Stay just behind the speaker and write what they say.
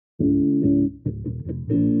Ripped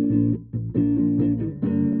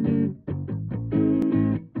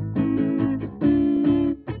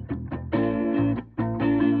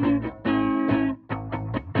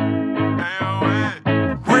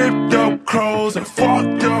up clothes and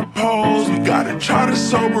fucked up hoes. We gotta try to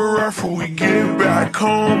sober up before we get back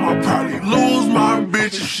home. I'll probably lose my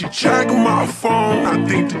bitch if she check my phone. I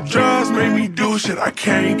think the drugs make me do shit I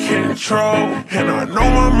can't control. And I know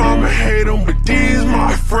my mama hate them, but these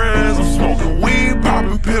my friends. I'm smoking weed,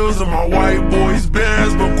 popping pills in my white boy's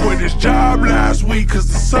Benz. But quit his job last week cause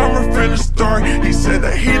the summer finna start. He said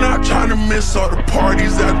that he not trying to miss all the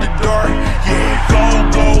parties after dark. Yeah, go,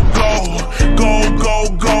 go, go, go,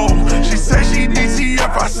 go, go. She said she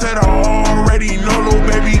DTF, I said I already know, little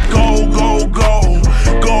baby. Go, go, go,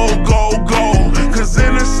 go, go, go. Cause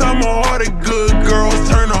in the summer all the good girls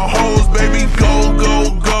turn to hoes, baby. Go, go,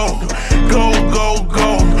 go, go, go,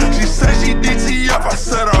 go. She said she DTF, I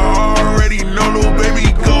said I already know, little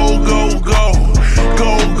baby. Go, go, go,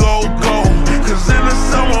 go, go, go. Cause in the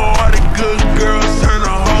summer all the good girls turn to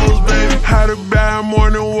hoes, baby. Had a bad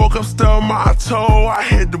morning, woke up, stubbed my toe. I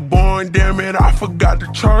hit the barn, damn it, I forgot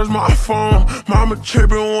to charge my phone. Mama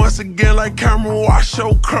tripping once again like camera wash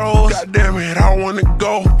your clothes. God damn it, I wanna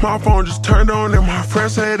go. My phone just turned on and my friend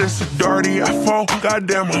said it's a dirty iPhone. God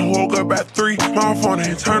damn, I woke up at 3. My phone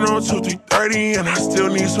ain't turned on till 3:30 and I still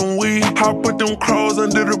need some weed. I put them clothes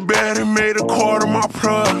under the bed and made a call to my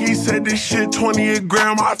plug. He said this shit 20 a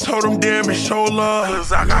gram. I told him damn it, show love.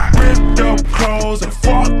 Cause I got ripped up clothes and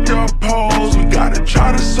fucked up hoes. We gotta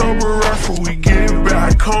try to sober up before we get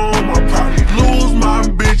back home. I'll probably lose my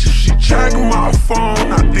bitch if she check my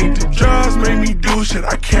phone. I think the drugs make me do shit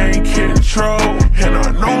I can't control. And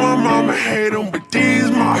I know my mama hate them, but these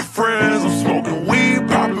my friends. I'm smoking weed,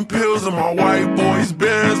 popping pills in my white boy's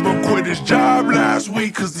Benz. But quit his job last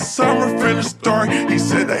week cause the summer finna start. He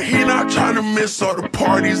said that he not trying to miss all the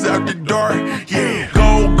parties after dark. Yeah,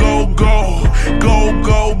 go, go, go, go,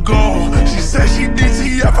 go, go. She said she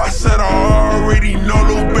DTF, I said I already know,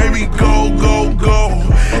 little baby. Go, go, go,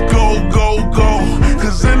 go, go, go.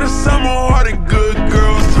 Cause in the summer all the good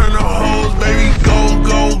girls turn to hoes, baby. Go,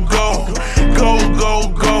 go, go, go, go,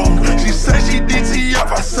 go. She said she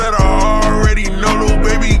DTF, I said I already know, little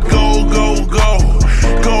baby. Go, go, go,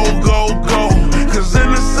 go, go, go. Cause in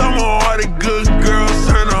the summer all the good girls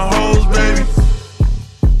turn to hoes, baby.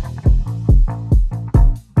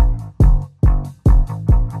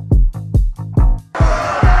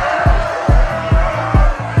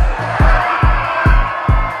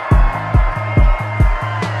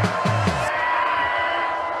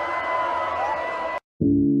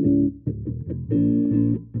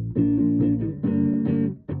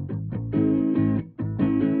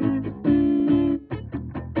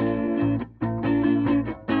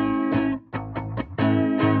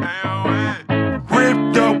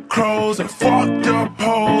 Ripped up clothes and fucked up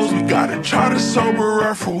hoes. We gotta try to sober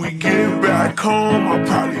up before we get back home. I'll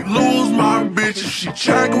probably lose my bitch if she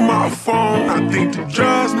check my phone. I think the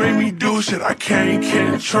drugs make me do shit I can't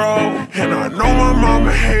control. And I know my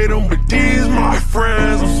mama hate them, but these my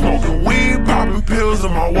friends. I'm smoking weed, popping pills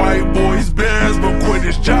in my white boy's Benz. But quit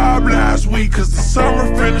his job last week cause the summer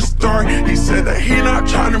finna start. He said that he not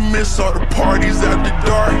trying to miss all the parties after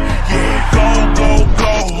dark. Yeah, go, go,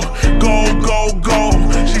 go, go, go, go.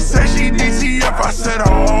 She said she DTF, I said I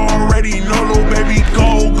already know, little baby.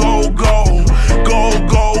 Go, go, go, go,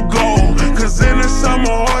 go, go. Cause in the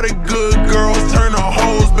summer all the good girls turn to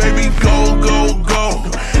hoes, baby. Go, go, go,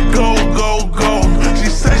 go, go, go. She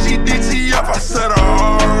said she DTF, I said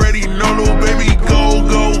I already know, little baby. Go,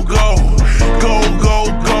 go, go, go, go,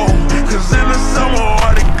 go. Cause in the summer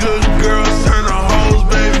all the good girls turn to hoes,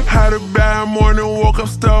 baby. Had a bad morning, woke up,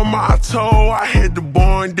 stubbed my toe. I hit the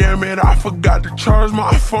barn, damn it, I forgot to charge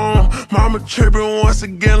my phone. Mama tripping once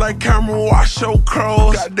again like camera wash your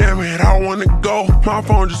clothes. God damn it, I wanna go. My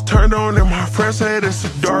phone just turned on and my friend said it's a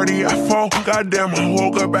dirty iPhone. God damn, I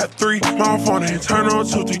woke up at 3. My phone ain't turned on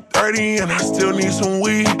till 3:30 and I still need some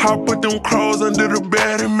weed. I put them clothes under the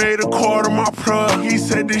bed and made a call to my plug. He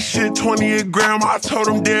said this shit 20 a gram. I told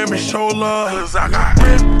him damn it, show love. Cause I got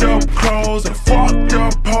ripped up clothes and fucked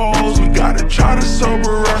up hoes. We gotta try to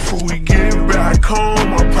sober up before we get back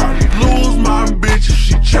home. I'll probably lose my bitch if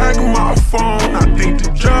she check my phone. I think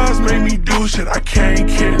the drugs make me do shit I can't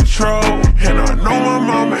control. And I know my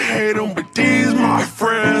mama hate them, but these my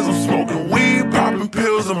friends. I'm smoking weed, popping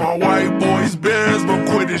pills in my white boy's Benz. But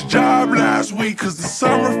quit his job last week cause the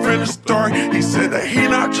summer finna start. He said that he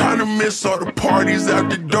not trying to miss all the parties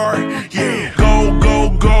after dark. Yeah, go, go,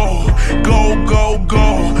 go, go, go,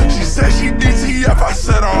 go. She said she DTF, I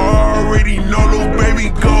said I already know, little baby.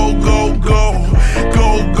 Go, go, go.